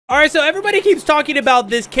All right, so everybody keeps talking about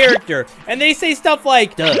this character, and they say stuff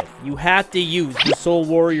like, duh, you have to use the Soul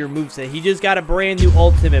Warrior moveset. He just got a brand new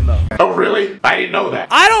ultimate mode. Oh, really? I didn't know that.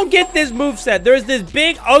 I don't get this moveset. There's this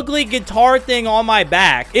big, ugly guitar thing on my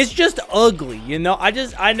back. It's just ugly, you know? I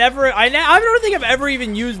don't think I've ever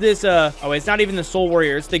even used this, oh, it's not even the Soul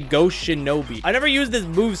Warrior. It's the Ghost Shinobi. I never used this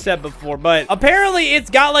moveset before, but apparently it's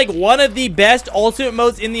got, like, one of the best ultimate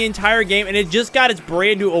modes in the entire game, and it just got its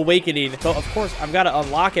brand new awakening. So, of course, I've got to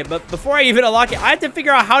unlock it. But before I even unlock it, I have to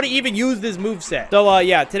figure out how to even use this moveset. So,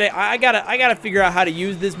 yeah, today I gotta figure out how to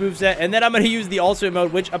use this moveset, and then I'm gonna use the ultimate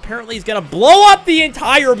mode, which apparently is gonna blow up the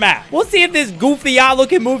entire map. We'll see if this goofy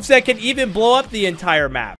out-looking moveset can even blow up the entire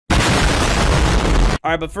map. All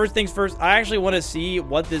right, but first things first, I actually want to see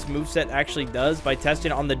what this moveset actually does by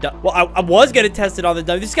testing on the dummy. Well, I was going to test it on the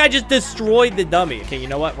dummy. This guy just destroyed the dummy. Okay, you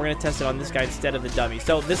know what? We're going to test it on this guy instead of the dummy.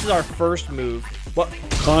 So this is our first move. What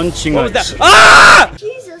was that? Ah!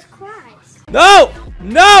 Jesus Christ. No!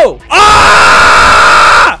 No!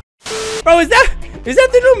 Ah! Bro, is that the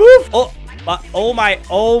new move? Oh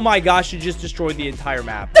my gosh, it just destroyed the entire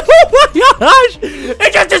map. Oh my gosh!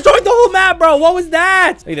 It just destroyed the whole map, bro. What was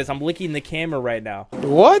that? Look at this. I'm licking the camera right now.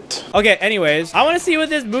 What? Okay, anyways, I want to see what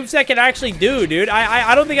this moveset can actually do, dude.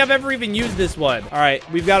 I don't think I've ever even used this one. All right,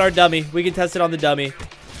 we've got our dummy. We can test it on the dummy.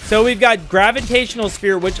 So we've got gravitational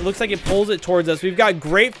sphere, which looks like it pulls it towards us. We've got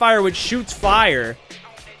great fire, which shoots fire.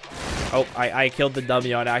 Oh, I killed the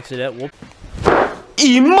dummy on accident. Whoop.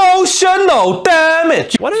 Emotional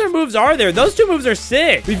damage. What other moves are there? Those two moves are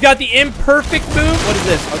sick. We've got the imperfect move. What is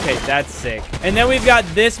this? Okay, that's sick. And then we've got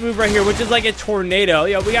this move right here, which is like a tornado.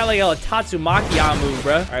 Yeah, we got like a Tatsumaki move,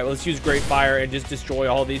 bro. All right, let's use great fire and just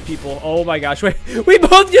destroy all these people. Oh my gosh, wait. We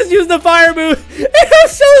both just used the fire move. It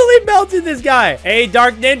absolutely melted this guy. Hey,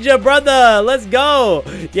 Dark Ninja, brother. Let's go.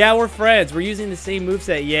 Yeah, we're friends. We're using the same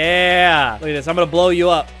moveset. Yeah. Look at this. I'm going to blow you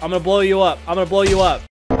up. I'm going to blow you up. I'm going to blow you up.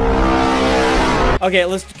 Okay,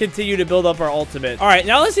 let's continue to build up our ultimate. All right,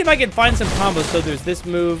 now let's see if I can find some combos. So there's this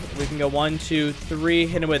move. We can go 1, 2, 3.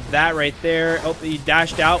 Hit him with that right there. Oh, he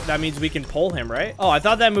dashed out. That means we can pull him, right? Oh, I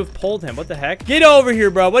thought that move pulled him. What the heck? Get over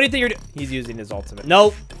here, bro. What do you think you're doing? He's using his ultimate.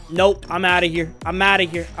 Nope. Nope. I'm out of here. I'm out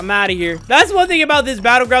of here. I'm out of here. That's one thing about this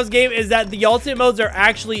Battlegrounds game is that the ultimate modes are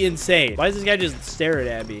actually insane. Why is this guy just staring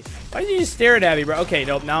at me? Why is he just staring at me, bro? Okay,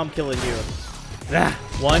 nope. Now I'm killing you. Ah,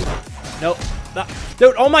 1. Nope.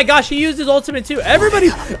 Dude, oh my gosh, he used his ultimate too.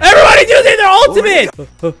 Everybody's using their ultimate.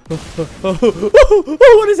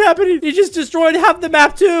 What is happening? He just destroyed half the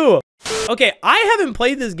map too. Okay, I haven't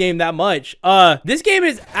played this game that much. This game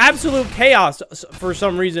is absolute chaos for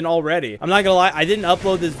some reason already. I'm not gonna lie, I didn't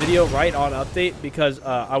upload this video right on update because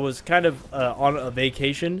I was kind of on a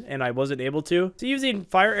vacation and I wasn't able to. Is he using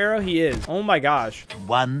fire arrow? He is. Oh my gosh.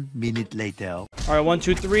 1 minute later. All right, 1,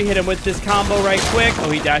 2, 3. Hit him with this combo right quick. Oh,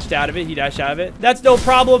 he dashed out of it. He dashed out of it. That's no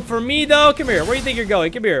problem for me though. Come here. Where do you think you're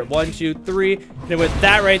going? Come here. 1, 2, 3. Hit him with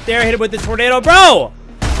that right there. Hit him with the tornado, bro.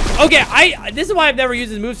 Okay, this is why I've never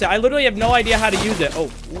used this moveset. I literally have no idea how to use it.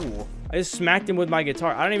 Oh, ooh. I just smacked him with my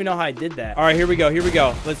guitar. I don't even know how I did that. All right, here we go. Here we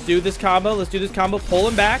go. Let's do this combo. Let's do this combo. Pull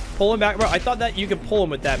him back. Pull him back. Bro, I thought that you could pull him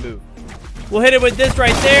with that move. We'll hit it with this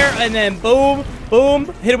right there. And then boom, boom.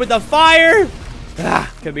 Hit it with the fire.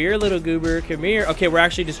 Ah, come here, little goober. Come here. Okay, we're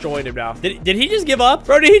actually destroying him now. Did he just give up?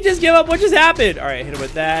 Bro, did he just give up? What just happened? All right, hit him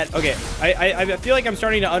with that. Okay, I feel like I'm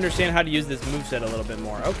starting to understand how to use this moveset a little bit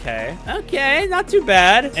more. Okay. Okay, not too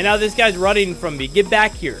bad. And now this guy's running from me. Get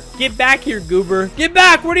back here. Get back here, goober. Get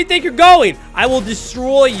back. Where do you think you're going? I will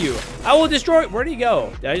destroy you. I will destroy. Where'd he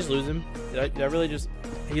go? Did I just lose him? Did I really just...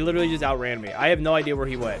 He literally just outran me. I have no idea where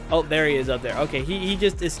he went. Oh, there he is up there. Okay, he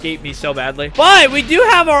just escaped me so badly. But we do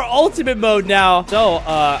have our ultimate mode now. So,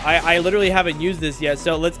 I literally haven't used this yet.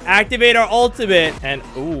 So, let's activate our ultimate. And,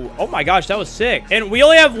 ooh, oh my gosh, that was sick. And we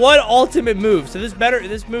only have one ultimate move. So,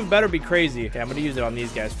 this move better be crazy. Okay, I'm going to use it on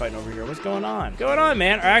these guys fighting over here. What's going on? What's going on,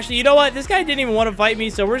 man? Or actually, you know what? This guy didn't even want to fight me.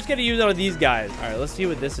 So, we're just going to use it on these guys. All right, let's see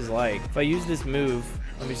what this is like. If I use this move...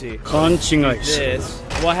 Let me see. This.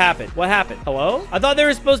 What happened? What happened? Hello? I thought there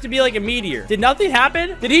was supposed to be like a meteor. Did nothing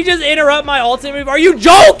happen? Did he just interrupt my ultimate move? Are you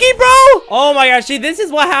joking, bro? Oh my gosh. See, this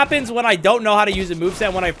is what happens when I don't know how to use a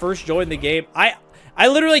moveset when I first joined the game. I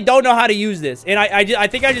literally don't know how to use this. And I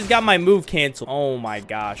think I just got my move canceled. Oh my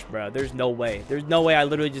gosh, bro. There's no way. There's no way I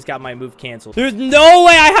literally just got my move canceled. There's no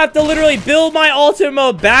way I have to literally build my ultimate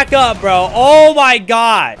mode back up, bro. Oh my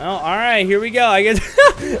god. Oh, all right. Here we go. I guess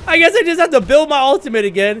I just have to build my ultimate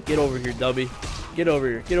again. Get over here, dummy. Get over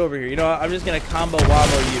here. Get over here. You know what? I'm just going to combo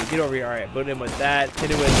wombo you. Get over here. All right. Put him with that.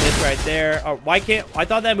 Hit it with this right there. Oh, why can't... I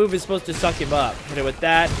thought that move is supposed to suck him up. Hit it with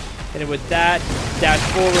that. Hit it with that. Dash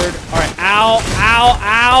forward. All right. Ow. Ow.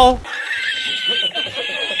 Ow.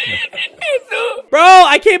 Bro,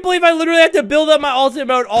 I can't believe I literally have to build up my ultimate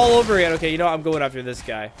mode all over again. Okay, you know what? I'm going after this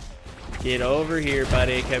guy. Get over here,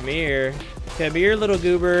 buddy. Come here. Come here, little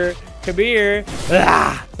goober. Come here.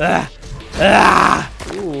 Ah, ah, ah.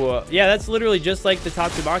 Ooh, yeah, that's literally just like the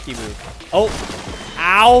Tatsumaki move. Oh.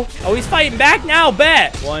 Ow. Oh, he's fighting back now.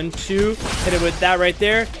 Bet. 1, 2. Hit him with that right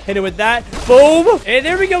there. Hit him with that. Boom. And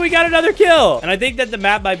there we go. We got another kill. And I think that the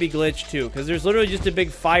map might be glitched too, because there's literally just a big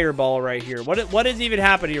fireball right here. What is even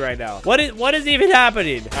happening right now? What is even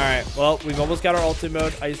happening? All right. Well, we've almost got our ultimate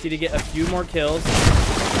mode. I just need to get a few more kills. All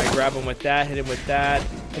right, grab him with that. Hit him with that.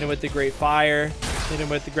 Hit him with the great fire. Hit him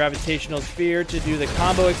with the gravitational sphere to do the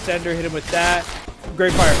combo extender. Hit him with that.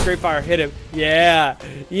 Great fire, hit him. Yeah,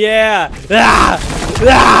 yeah. Ah,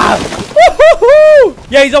 ah. Woo-hoo-hoo.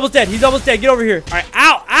 Yeah, he's almost dead. He's almost dead. Get over here. All right,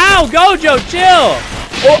 ow, ow, Gojo, chill.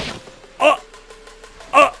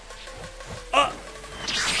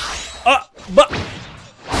 But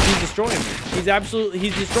he's destroying me.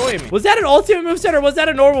 He's destroying me. Was that an ultimate moveset or was that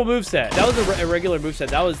a normal moveset? That was a regular moveset.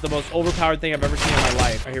 That was the most overpowered thing I've ever seen in my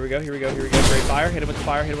life. All right, here we go. Great fire. Hit him with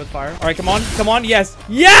fire. Hit him with fire. All right, come on. Yes.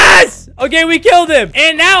 Yes! Okay, we killed him.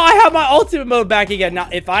 And now I have my ultimate mode back again. Now,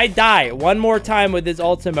 if I die one more time with this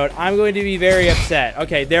ultimate mode, I'm going to be very upset.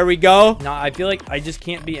 Okay, there we go. Now, I feel like I just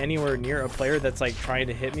can't be anywhere near a player that's like trying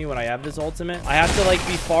to hit me when I have this ultimate. I have to like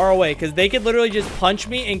be far away because they could literally just punch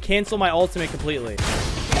me and cancel my ultimate completely.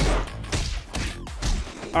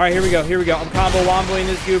 All right, here we go. I'm combo womboing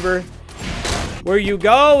this goober. Where you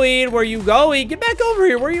going? Get back over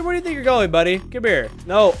here. Where do you think you're going, buddy? Come here.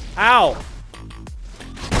 No. Ow.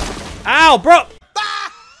 Ow, bro.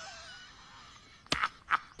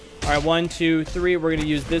 All right, 1, 2, 3. We're gonna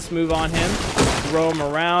use this move on him. Throw him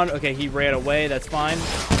around. Okay, he ran away. That's fine.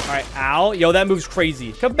 All right, ow. Yo, that move's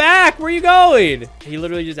crazy. Come back. Where are you going? He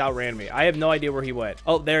literally just outran me. I have no idea where he went.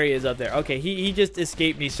 Oh, there he is up there. Okay, he just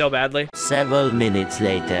escaped me so badly. Several minutes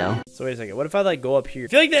later. So wait a second. What if I like go up here?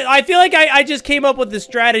 I feel like I just came up with the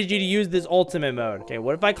strategy to use this ultimate mode. Okay,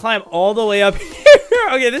 what if I climb all the way up here?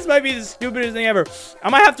 Okay, this might be the stupidest thing ever. I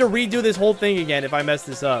might have to redo this whole thing again if I mess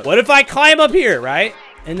this up. What if I climb up here, right?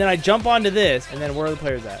 And then I jump onto this, and then where are the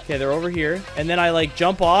players at? Okay, they're over here. And then I like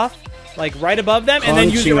jump off, like right above them, and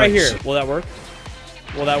then use it right here. Will that work?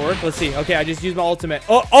 Will that work? Let's see. Okay, I just used my ultimate.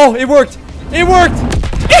 Oh, it worked. It worked.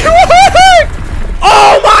 It worked!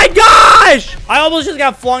 Oh my gosh! I almost just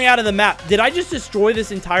got flung out of the map. Did I just destroy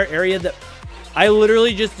this entire area? I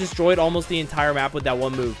literally just destroyed almost the entire map with that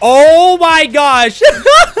one move. Oh my gosh!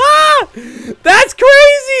 That's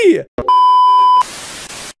crazy!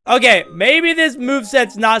 Okay, maybe this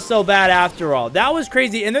moveset's not so bad after all. That was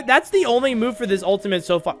crazy. And that's the only move for this ultimate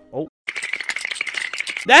so far. Oh.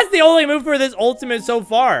 That's the only move for this ultimate so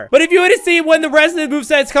far. But if you want to see when the rest of the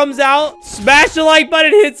movesets comes out, smash the like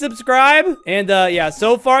button, hit subscribe. And yeah,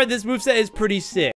 so far this moveset is pretty sick.